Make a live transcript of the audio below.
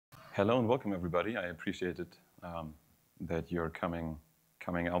Hello and welcome, everybody. I appreciate it that you're coming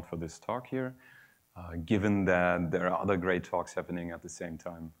out for this talk here. Given that there are other great talks happening at the same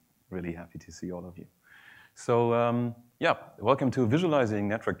time, really happy to see all of you. So yeah, welcome to Visualizing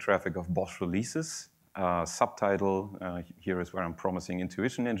Network Traffic of BOSH-Releases. Subtitle here is where I'm promising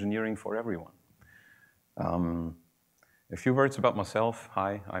intuition engineering for everyone. A few words about myself.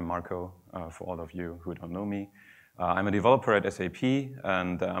 Hi, I'm Marco, for all of you who don't know me. I'm a developer at SAP,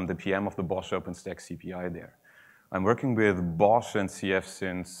 and I'm the PM of the BOSH OpenStack CPI there. I'm working with BOSH and CF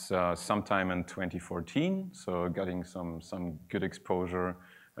since sometime in 2014, so getting some good exposure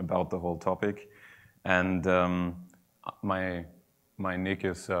about the whole topic. And my nick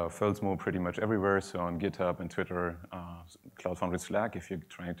is Voelz pretty much everywhere, so on GitHub and Twitter, Cloud Foundry Slack. If you're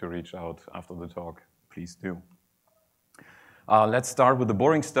trying to reach out after the talk, please do. Let's start with the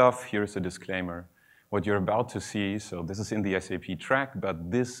boring stuff. Here's a disclaimer. What you're about to see, so this is in the SAP track, but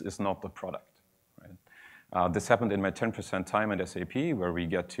this is not the product. Right? This happened in my 10% time at SAP, where we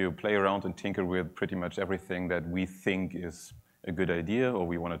get to play around and tinker with pretty much everything that we think is a good idea or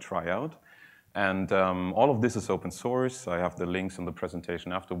we want to try out. And all of this is open source. I have the links in the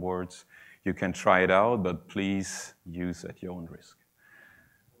presentation afterwards. You can try it out, but please use at your own risk.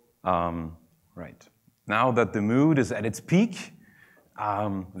 Right. Now that the mood is at its peak,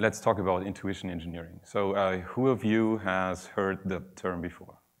 let's talk about intuition engineering. So who of you has heard the term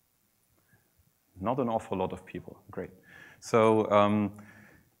before? Not an awful lot of people. Great. So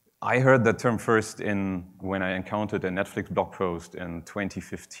I heard that term first when I encountered a Netflix blog post in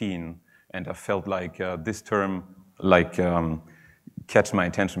 2015, and I felt like this term catch my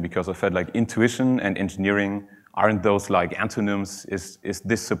attention because I felt like intuition and engineering aren't those like antonyms? Is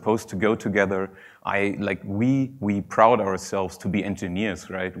this supposed to go together? We proud ourselves to be engineers,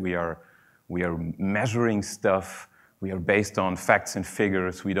 right? We are measuring stuff. We are based on facts and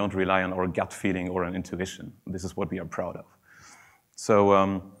figures. We don't rely on our gut feeling or on intuition. This is what we are proud of.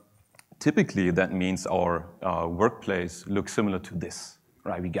 So typically that means our workplace looks similar to this,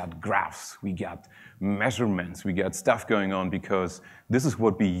 right? We got graphs, we got measurements, we got stuff going on because this is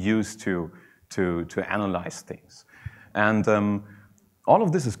what we use to analyze things. And all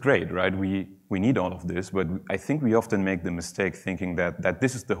of this is great, right? We need all of this, but I think we often make the mistake thinking that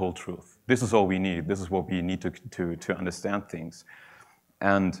this is the whole truth. This is all we need. This is what we need to understand things.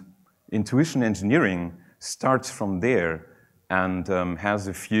 And intuition engineering starts from there and has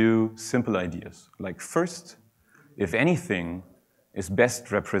a few simple ideas. Like first, if anything is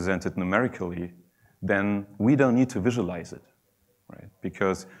best represented numerically, then we don't need to visualize it, right?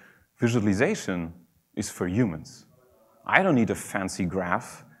 Because visualization is for humans. I don't need a fancy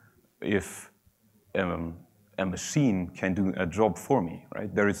graph if a machine can do a job for me,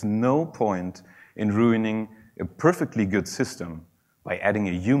 right? There is no point in ruining a perfectly good system by adding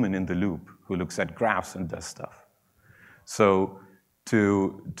a human in the loop who looks at graphs and does stuff. So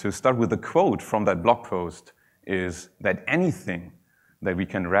to start with a quote from that blog post is that anything that we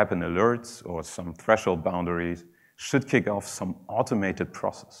can wrap in alerts or some threshold boundaries should kick off some automated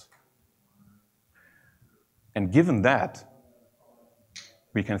process. And given that,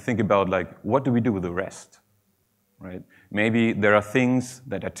 we can think about what do we do with the rest, right? Maybe there are things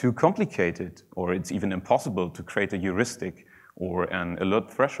that are too complicated, or it's even impossible to create a heuristic or an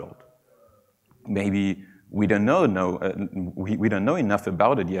alert threshold. Maybe we don't know we don't know enough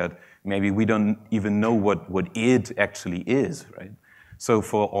about it yet. Maybe we don't even know what it actually is, right? So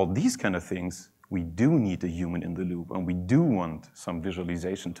for all these kind of things, we do need a human in the loop, and we do want some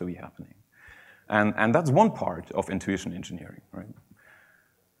visualization to be happening. And that's one part of intuition engineering, right?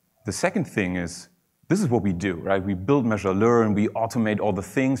 The second thing is, this is what we do, right? We build, measure, learn, we automate all the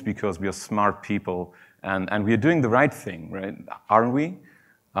things because we are smart people, and we are doing the right thing, right? Aren't we?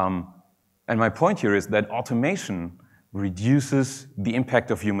 And my point here is that automation reduces the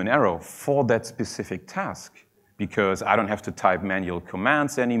impact of human error for that specific task, because I don't have to type manual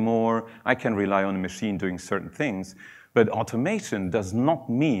commands anymore. I can rely on a machine doing certain things. But automation does not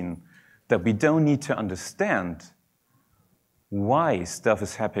mean that we don't need to understand why stuff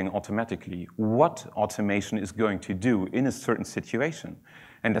is happening automatically, what automation is going to do in a certain situation.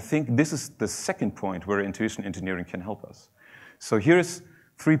 And I think this is the second point where intuition engineering can help us. So here's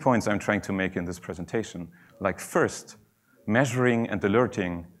 3 points I'm trying to make in this presentation. Like first, measuring and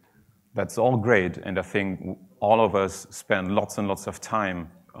alerting, that's all great, and I think all of us spend lots and lots of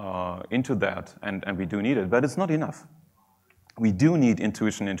time into that, and we do need it, but it's not enough. We do need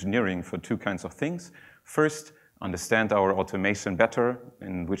intuition engineering for two kinds of things. First, understand our automation better,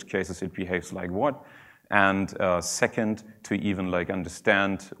 in which cases it behaves like what. And second, to even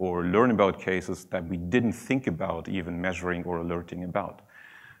understand or learn about cases that we didn't think about even measuring or alerting about.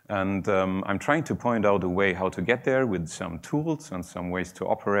 And I'm trying to point out a way how to get there with some tools and some ways to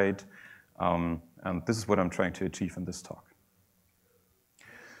operate. And this is what I'm trying to achieve in this talk.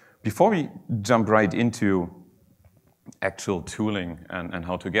 Before we jump right into actual tooling and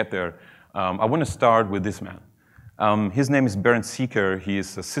how to get there, I want to start with this man. His name is Bernd Sieker. He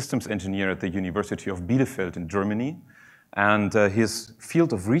is a systems engineer at the University of Bielefeld in Germany. And his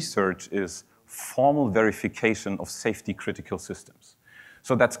field of research is formal verification of safety critical systems.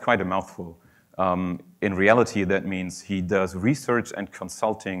 So that's quite a mouthful. In reality, that means he does research and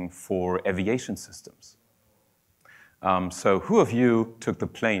consulting for aviation systems. So who of you took the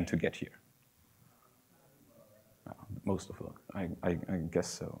plane to get here? Most of them, I guess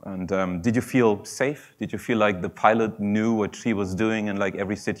so. And did you feel safe? Did you feel like the pilot knew what she was doing in like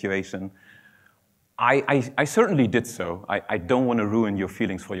every situation? I certainly did so. I don't want to ruin your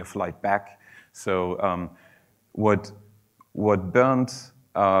feelings for your flight back. So what Bernd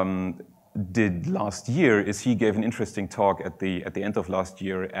did last year is he gave an interesting talk at the end of last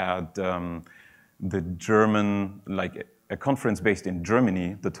year at the German, like a conference based in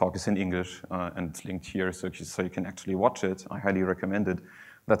Germany. The talk is in English and it's linked here so you can actually watch it. I highly recommend it.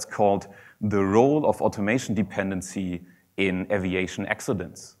 That's called The Role of Automation Dependency in Aviation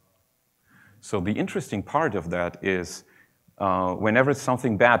Accidents. So the interesting part of that is whenever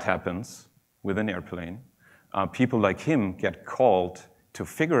something bad happens with an airplane, people like him get called to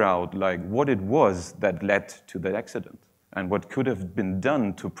figure out like what it was that led to that accident and what could have been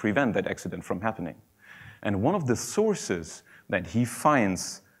done to prevent that accident from happening. And one of the sources that he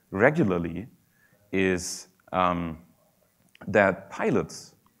finds regularly is that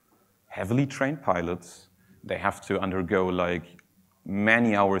pilots, heavily trained pilots, they have to undergo like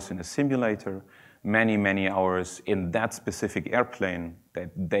many hours in a simulator, many hours in that specific airplane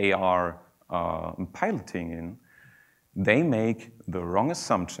that they are piloting in. They make the wrong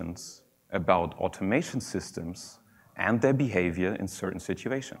assumptions about automation systems and their behavior in certain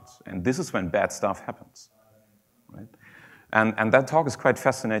situations. And this is when bad stuff happens, right? And that talk is quite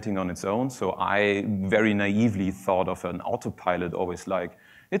fascinating on its own. So I very naively thought of an autopilot always like,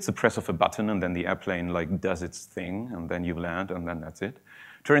 it's a press of a button and then the airplane like does its thing and then you land and then that's it.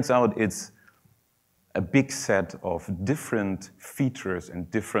 Turns out it's a big set of different features and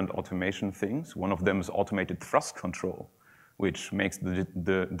different automation things. One of them is automated thrust control, which makes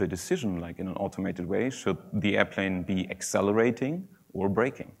the decision like in an automated way, should the airplane be accelerating or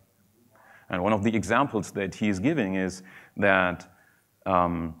braking? And one of the examples that he is giving is that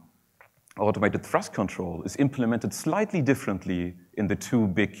automated thrust control is implemented slightly differently in the two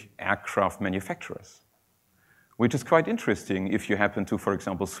big aircraft manufacturers, which is quite interesting if you happen to, for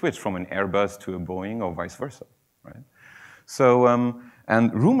example, switch from an Airbus to a Boeing or vice versa, right? So,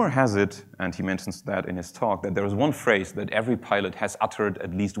 and rumor has it, and he mentions that in his talk, that there is one phrase that every pilot has uttered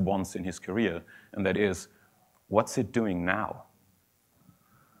at least once in his career, and that is, what's it doing now?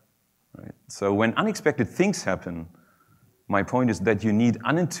 Right? So when unexpected things happen, my point is that you need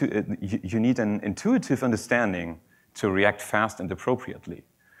an intuitive understanding to react fast and appropriately.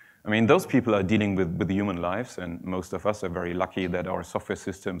 I mean, those people are dealing with human lives, and most of us are very lucky that our software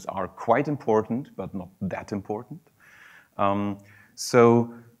systems are quite important, but not that important.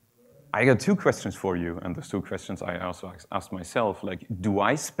 So I got two questions for you, and those two questions I also asked myself, like, do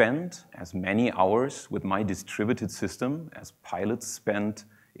I spend as many hours with my distributed system as pilots spend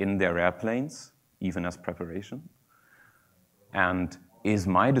in their airplanes, even as preparation? And is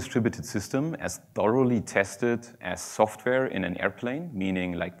my distributed system as thoroughly tested as software in an airplane,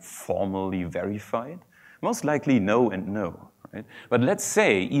 meaning like formally verified? Most likely no and no, right? But let's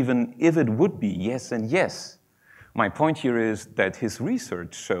say even if it would be yes and yes, my point here is that his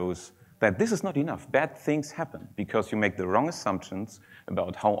research shows that this is not enough. Bad things happen because you make the wrong assumptions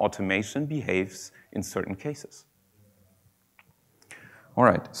about how automation behaves in certain cases. All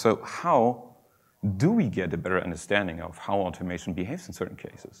right, so how do we get a better understanding of how automation behaves in certain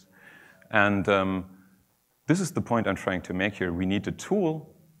cases? And this is the point I'm trying to make here. We need a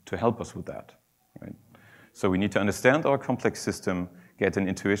tool to help us with that, right? So we need to understand our complex system, get an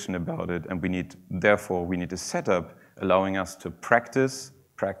intuition about it, and therefore we need a setup allowing us to practice,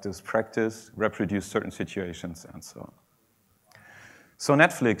 reproduce certain situations, and so on. So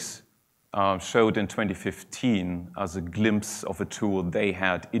Netflix showed in 2015 as a glimpse of a tool they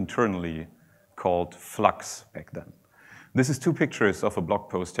had internally called Flux back then. This is two pictures of a blog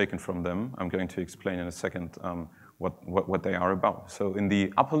post taken from them. I'm going to explain in a second what they are about. So in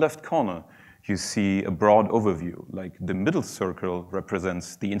the upper left corner, you see a broad overview. Like the middle circle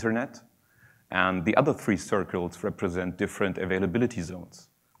represents the internet, and the other three circles represent different availability zones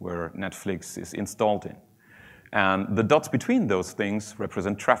where Netflix is installed in. And the dots between those things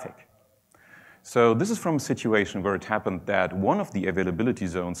represent traffic. So this is from a situation where it happened that one of the availability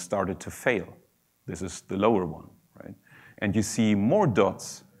zones started to fail. This is the lower one, right? And you see more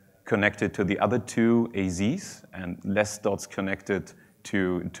dots connected to the other two AZs and less dots connected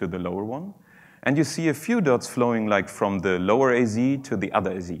to the lower one. And you see a few dots flowing like from the lower AZ to the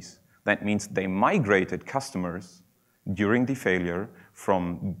other AZs. That means they migrated customers during the failure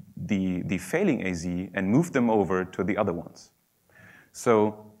from the failing AZ and moved them over to the other ones.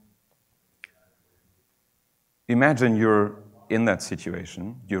 So imagine you're in that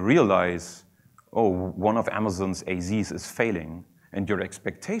situation. You realize, oh, one of Amazon's AZs is failing, and your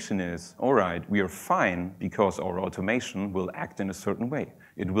expectation is, all right, we are fine because our automation will act in a certain way.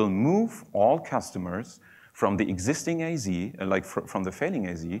 It will move all customers from the existing AZ, from the failing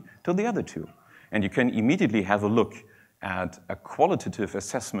AZ, to the other two. And you can immediately have a look at a qualitative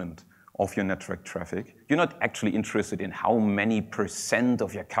assessment of your network traffic. You're not actually interested in how many %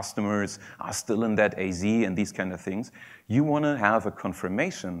 of your customers are still in that AZ and these kind of things. You want to have a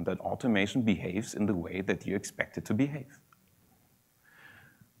confirmation that automation behaves in the way that you expect it to behave.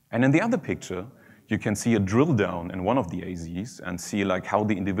 And in the other picture, you can see a drill down in one of the AZs and see like how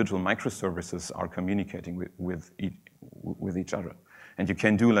the individual microservices are communicating with each other. And you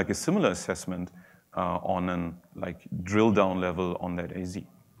can do like a similar assessment on an like drill down level on that AZ.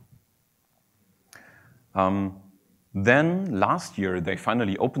 Then last year, they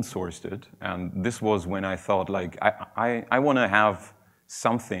finally open sourced it. And this was when I thought like, I want to have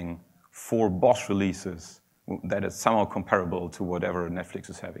something for BOSH-Releases that is somehow comparable to whatever Netflix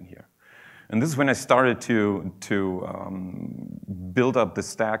is having here. And this is when I started to build up the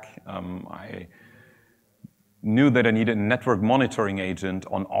stack. I knew that I needed a network monitoring agent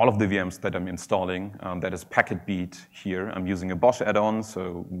on all of the VMs that I'm installing. That is packet beat here. I'm using a BOSH add-on,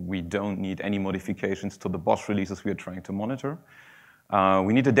 so we don't need any modifications to the BOSH releases we are trying to monitor.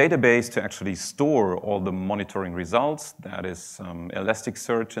 We need a database to actually store all the monitoring results. That is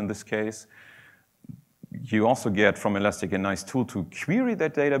Elasticsearch in this case. You also get from Elastic a nice tool to query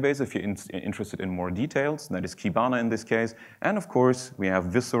that database if you're interested in more details. That is Kibana in this case. And of course, we have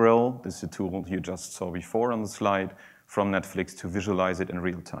Visceral. This is a tool you just saw before on the slide from Netflix to visualize it in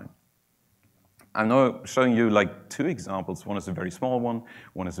real time. I'm now showing you like two examples. One is a very small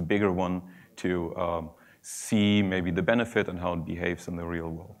one is a bigger one to see maybe the benefit and how it behaves in the real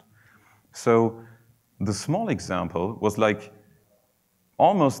world. So the small example was like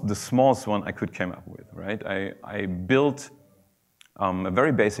almost the smallest one I could come up with, right? I built a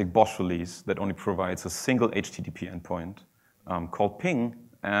very basic BOSH release that only provides a single HTTP endpoint called ping,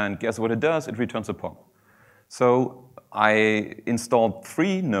 and guess what it does? It returns a POM. So I installed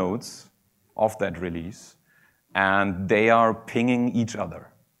 3 nodes of that release, and they are pinging each other.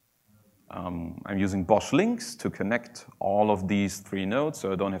 I'm using BOSH links to connect all of these 3 nodes,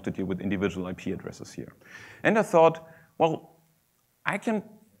 so I don't have to deal with individual IP addresses here. And I thought, well, I can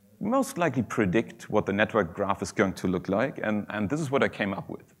most likely predict what the network graph is going to look like, and this is what I came up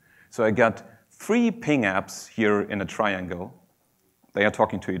with. So I got 3 ping apps here in a triangle. They are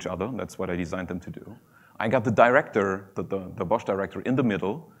talking to each other. That's what I designed them to do. I got the director, the BOSH director in the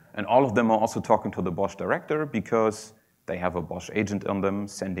middle, and all of them are also talking to the BOSH director because they have a BOSH agent on them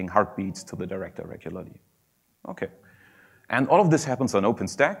sending heartbeats to the director regularly. Okay. And all of this happens on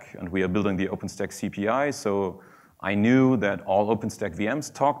OpenStack, and we are building the OpenStack CPI, so I knew that all OpenStack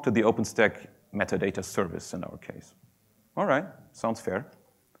VMs talk to the OpenStack metadata service in our case. All right, sounds fair.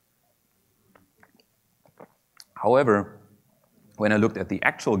 However, when I looked at the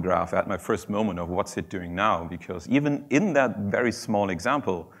actual graph, I had my first moment of what's it doing now, because even in that very small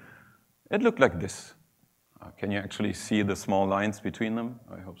example, it looked like this. Can you actually see the small lines between them?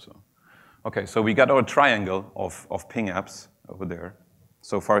 I hope so. Okay, so we got our triangle of ping apps over there.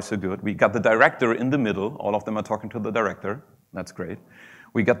 So far, so good. We got the director in the middle. All of them are talking to the director. That's great.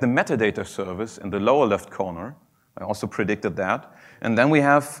 We got the metadata service in the lower left corner. I also predicted that. And then we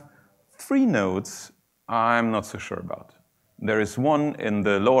have 3 nodes I'm not so sure about. There is one in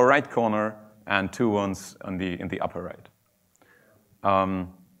the lower right corner and 2 ones in the upper right.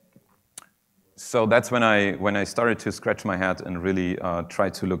 So that's when I started to scratch my head and really try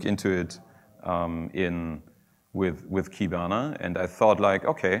to look into it with Kibana, and I thought like,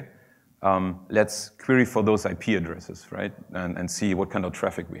 okay, let's query for those IP addresses, right, and see what kind of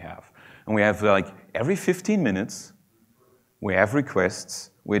traffic we have. And we have like every 15 minutes, we have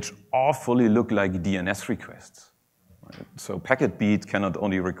requests which awfully look like DNS requests. Right? So packet beat cannot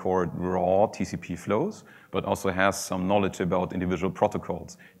only record raw TCP flows, but also has some knowledge about individual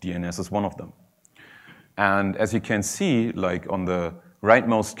protocols. DNS is one of them. And as you can see, like on the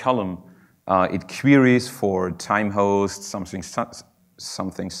rightmost column, it queries for time host something .sap.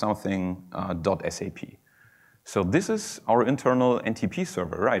 So this is our internal NTP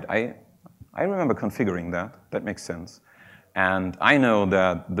server, right? I remember configuring that. That makes sense. And I know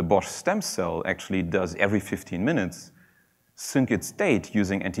that the BOSH stem cell actually does every 15 minutes sync its date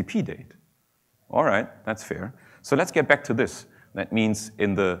using NTP date. All right, that's fair. So let's get back to this. That means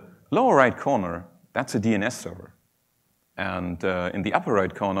in the lower right corner, that's a DNS server. And in the upper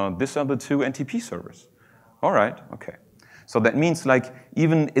right corner, these are the two NTP servers. All right, okay. So that means like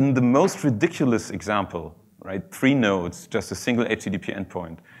even in the most ridiculous example, right, 3 nodes, just a single HTTP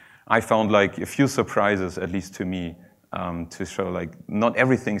endpoint, I found like a few surprises, at least to me, to show like not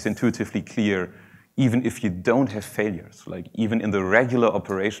everything's intuitively clear, even if you don't have failures. Like even in the regular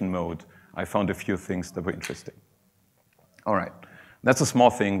operation mode, I found a few things that were interesting. All right, that's a small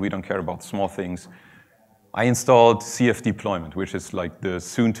thing. We don't care about small things. I installed CF deployment, which is like the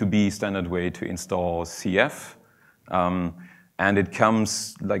soon-to-be standard way to install CF. And it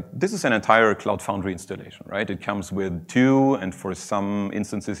comes, like, this is an entire Cloud Foundry installation, right? It comes with 2, and for some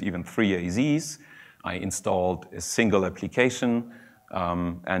instances, even 3 AZs. I installed a single application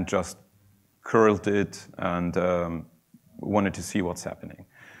and just curled it and wanted to see what's happening.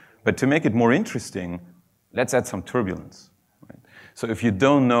 But to make it more interesting, let's add some turbulence. Right? So if you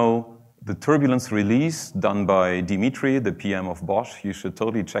don't know the turbulence release done by Dimitri, the PM of BOSH, you should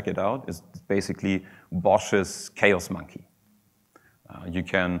totally check it out. It's basically BOSH's chaos monkey. You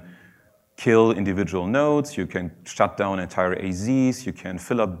can kill individual nodes, you can shut down entire AZs, you can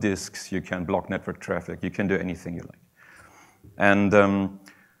fill up disks, you can block network traffic, you can do anything you like. And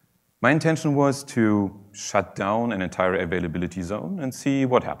my intention was to shut down an entire availability zone and see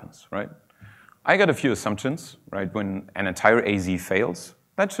what happens, right? I got a few assumptions, right? When an entire AZ fails,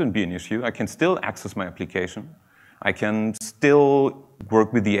 that shouldn't be an issue. I can still access my application. I can still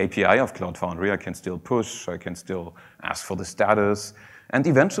work with the API of Cloud Foundry. I can still push. I can still ask for the status. And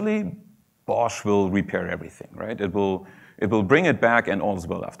eventually, BOSH will repair everything, right? It will bring it back and all is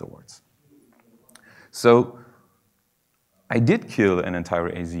well afterwards. So I did kill an entire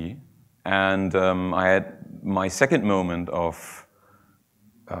AZ. And I had my second moment of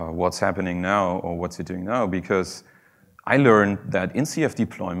what's happening now or what's it doing now, because I learned that in CF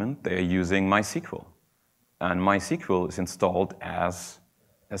deployment, they're using MySQL. And MySQL is installed as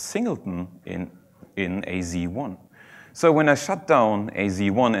a singleton in AZ1. So when I shut down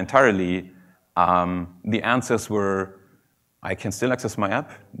AZ1 entirely, the answers were, I can still access my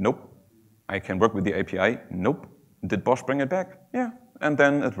app? Nope. I can work with the API? Nope. Did BOSH bring it back? Yeah. And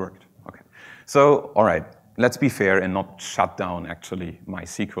then it worked. Okay. So, all right, let's be fair and not shut down actually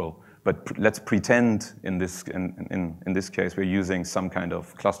MySQL. But let's pretend in this case we're using some kind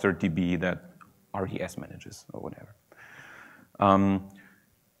of clustered DB that RDS manages or whatever.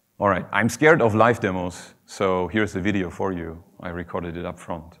 All right, I'm scared of live demos, so here's a video for you. I recorded it up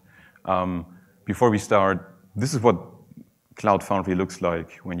front. Before we start, this is what Cloud Foundry looks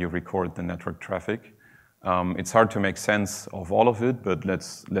like when you record the network traffic. It's hard to make sense of all of it, but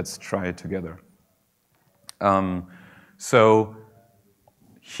let's try it together. So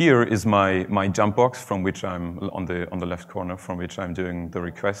here is my jump box from which I'm on the left corner, from which I'm doing the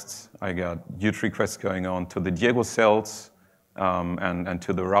requests. I got huge requests going on to the Diego cells and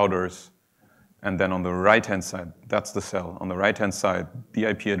to the routers. And then on the right-hand side, that's the cell. On the right-hand side, the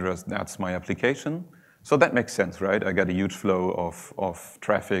IP address, that's my application. So that makes sense, right? I got a huge flow of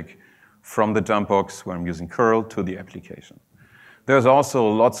traffic from the jump box where I'm using curl to the application. There's also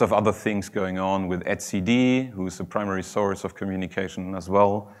lots of other things going on with etcd, who's the primary source of communication as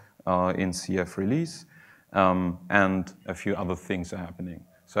well in CF release, and a few other things are happening.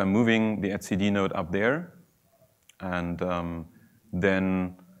 So I'm moving the etcd node up there, and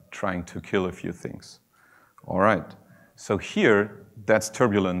then trying to kill a few things. All right, so here, that's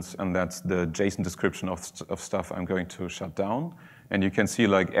turbulence, and that's the JSON description of stuff I'm going to shut down. And you can see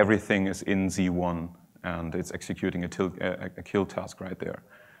like everything is in Z1, and it's executing a kill task right there.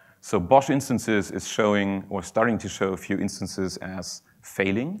 So BOSH instances is showing, or starting to show a few instances as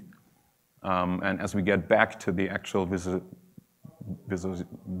failing. And as we get back to the actual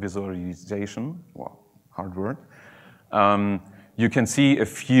visualization, wow, hard word, you can see a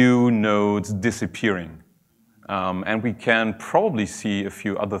few nodes disappearing. And we can probably see a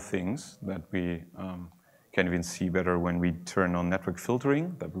few other things that we can even see better when we turn on network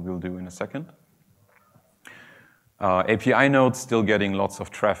filtering, that we will do in a second. API nodes still getting lots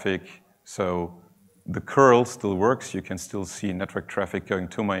of traffic, so the curl still works. You can still see network traffic going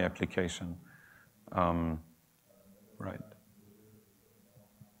to my application. Right.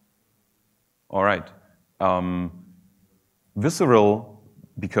 All right. Visceral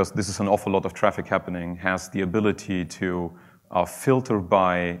because this is an awful lot of traffic happening, has the ability to filter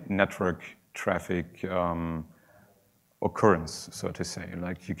by network traffic occurrence, so to say.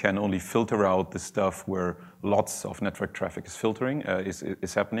 Like you can only filter out the stuff where lots of network traffic is filtering,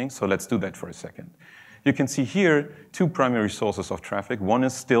 is happening. So let's do that for a second. You can see here two primary sources of traffic. One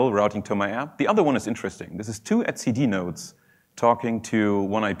is still routing to my app. The other one is interesting. This is two etcd nodes talking to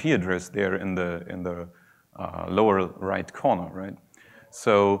one IP address there in the lower right corner, right?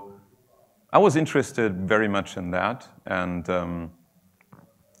 So I was interested very much in that and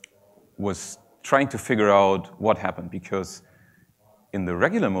was trying to figure out what happened, because in the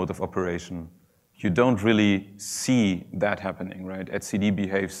regular mode of operation, you don't really see that happening, right? etcd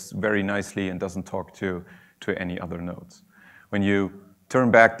behaves very nicely and doesn't talk to any other nodes. When you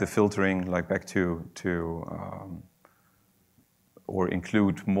turn back the filtering, like back to or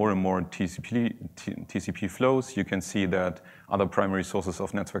include more and more TCP flows, you can see that other primary sources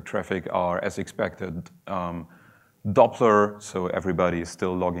of network traffic are, as expected, Doppler, so everybody is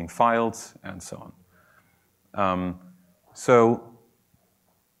still logging files, and so on. So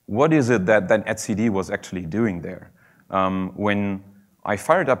what is it that etcd was actually doing there? When I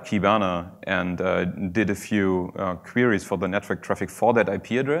fired up Kibana and did a few queries for the network traffic for that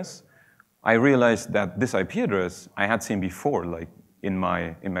IP address, I realized that this IP address I had seen before, like in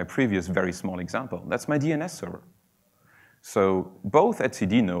my previous very small example. That's my DNS server. So both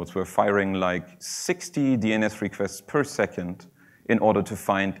etcd nodes were firing like 60 DNS requests per second in order to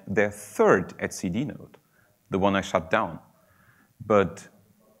find their third etcd node, the one I shut down. But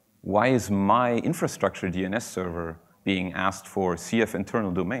why is my infrastructure DNS server being asked for CF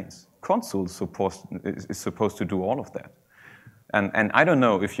internal domains? Consul is supposed to do all of that. And I don't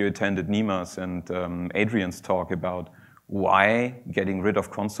know if you attended Nima's and Adrian's talk about why getting rid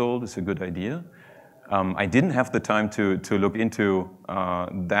of Consul is a good idea. I didn't have the time to look into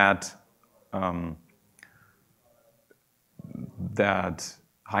that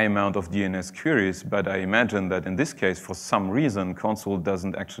high amount of DNS queries, but I imagine that in this case, for some reason, Consul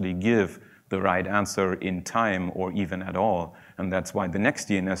doesn't actually give the right answer in time or even at all. And that's why the next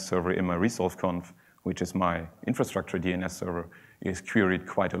DNS server in my resolve.conf, which is my infrastructure DNS server, is queried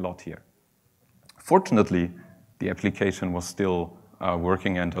quite a lot here. Fortunately, the application was still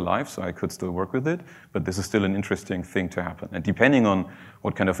working and alive, so I could still work with it, but this is still an interesting thing to happen. And depending on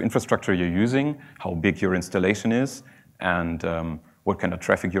what kind of infrastructure you're using, how big your installation is, and what kind of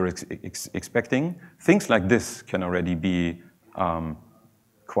traffic you're expecting, things like this can already be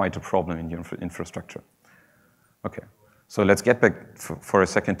quite a problem in your infrastructure. Okay, so let's get back for a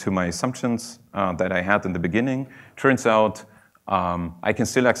second to my assumptions that I had in the beginning. Turns out I can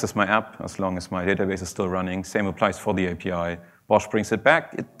still access my app as long as my database is still running. Same applies for the API. BOSH brings it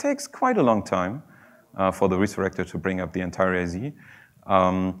back. It takes quite a long time for the resurrector to bring up the entire AZ.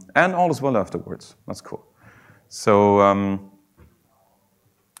 And all is well afterwards. That's cool. So,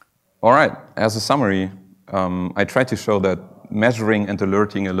 all right, as a summary, I tried to show that measuring and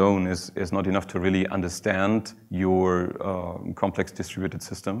alerting alone is not enough to really understand your complex distributed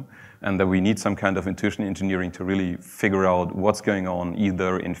system, and that we need some kind of intuition engineering to really figure out what's going on,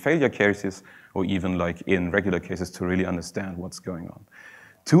 either in failure cases or even like in regular cases, to really understand what's going on.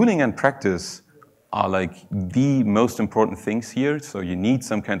 Tooling and practice are like the most important things here, so you need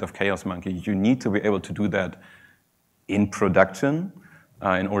some kind of chaos monkey. You need to be able to do that in production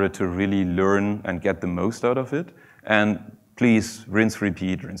in order to really learn and get the most out of it. And please rinse,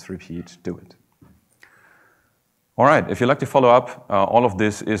 repeat, do it. All right, if you'd like to follow up, all of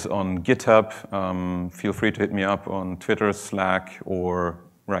this is on GitHub. Feel free to hit me up on Twitter, Slack, or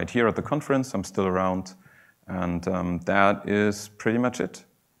right here at the conference. I'm still around. And that is pretty much it.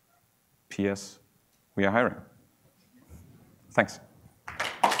 P.S. We are hiring. Thanks.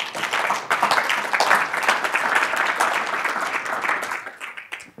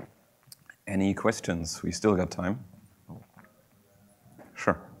 Any questions? We still got time.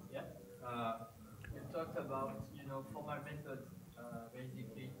 Sure. Yeah. You talked about, formal methods,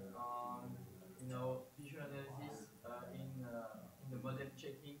 basically on, visual analysis in the model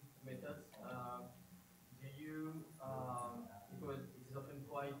checking methods. Do you, because it is often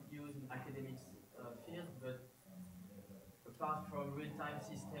quite used in academics field, but apart from real-time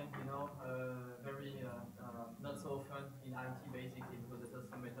system, very not so often in IT, basically, because there are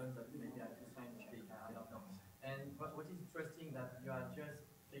some methods that maybe are too scientific, I don't know. And what is interesting that you have just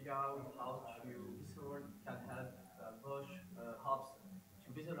figured out how to visual can help BOSH hubs to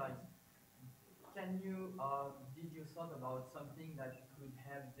visualize. Can you, did you thought about something that could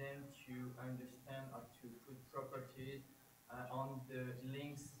help them to understand or to put properties on the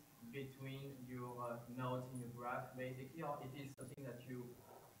links between your nodes in your graph, basically, or it is something that you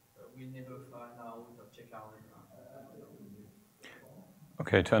will never find out or check out.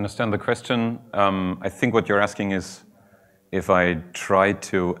 Okay, to understand the question, I think what you're asking is if I try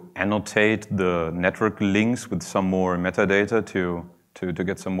to annotate the network links with some more metadata to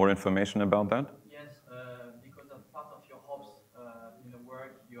get some more information about that? Yes, because of part of your ops in the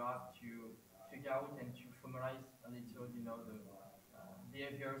work, you have to figure out and to formalize a little, the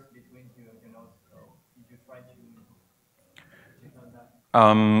behaviors between your nodes. So did you try to check out that?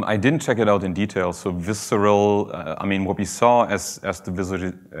 I didn't check it out in detail. So visceral, I mean, what we saw as the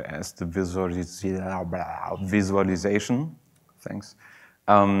visualization, thanks,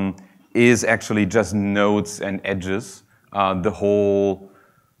 is actually just nodes and edges. The whole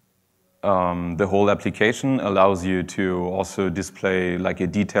application allows you to also display like a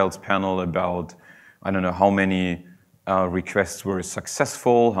details panel about, I don't know, how many requests were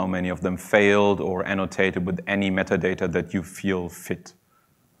successful, how many of them failed, or annotated with any metadata that you feel fit.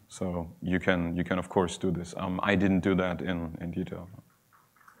 So you can of course do this. I didn't do that in detail.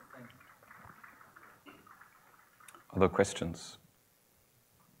 Thanks. Other questions?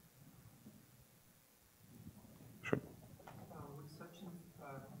 Sure. With such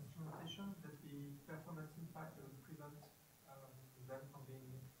instrumentation, that the performance impact will prevent them from being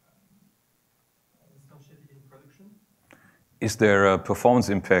instantiated in production? Is there a performance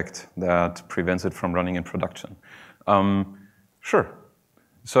impact that prevents it from running in production? Sure.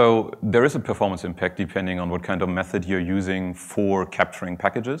 So there is a performance impact depending on what kind of method you're using for capturing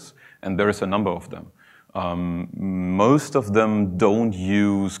packages, and there is a number of them. Most of them don't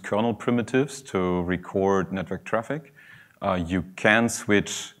use kernel primitives to record network traffic. You can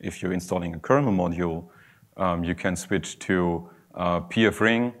switch, if you're installing a kernel module, you can switch to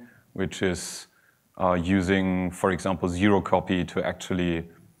pfring, which is using, for example, zero copy to actually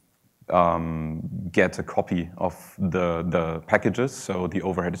get a copy of the packages, so the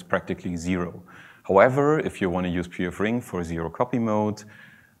overhead is practically zero. However, if you want to use pfring for zero copy mode,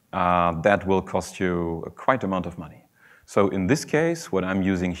 that will cost you quite amount of money. So in this case, what I'm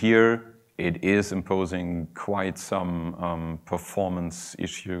using here, it is imposing quite some performance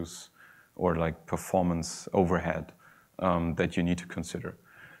issues or like performance overhead that you need to consider.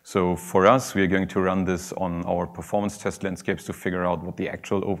 So for us, we are going to run this on our performance test landscapes to figure out what the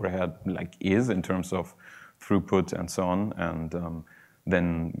actual overhead like is in terms of throughput and so on, and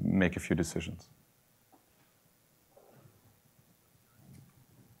then make a few decisions.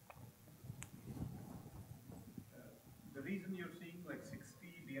 The reason you're seeing like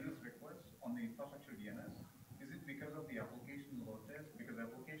 60 DNS requests on the infrastructure DNS, is it because of the application load test? Because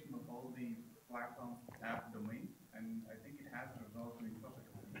application will follow the platform app domain, and I think it has to resolve the infrastructure.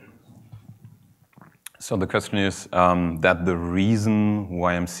 So the question is that the reason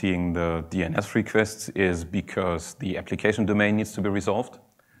why I'm seeing the DNS requests is because the application domain needs to be resolved.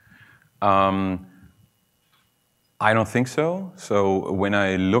 I don't think so. So when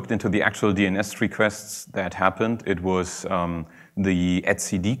I looked into the actual DNS requests that happened, it was the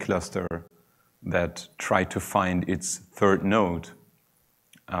etcd cluster that tried to find its third node.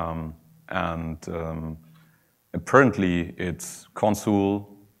 Apparently its console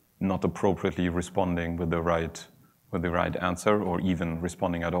not appropriately responding with the right answer or even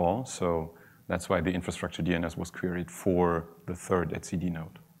responding at all. So that's why the infrastructure DNS was queried for the third etcd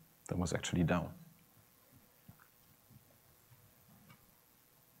node that was actually down.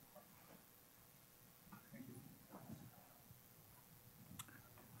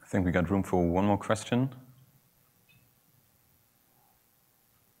 I think we got room for one more question.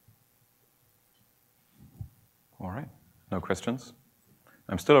 All right, no questions?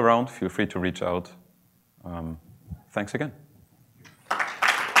 I'm still around, feel free to reach out. Thanks again.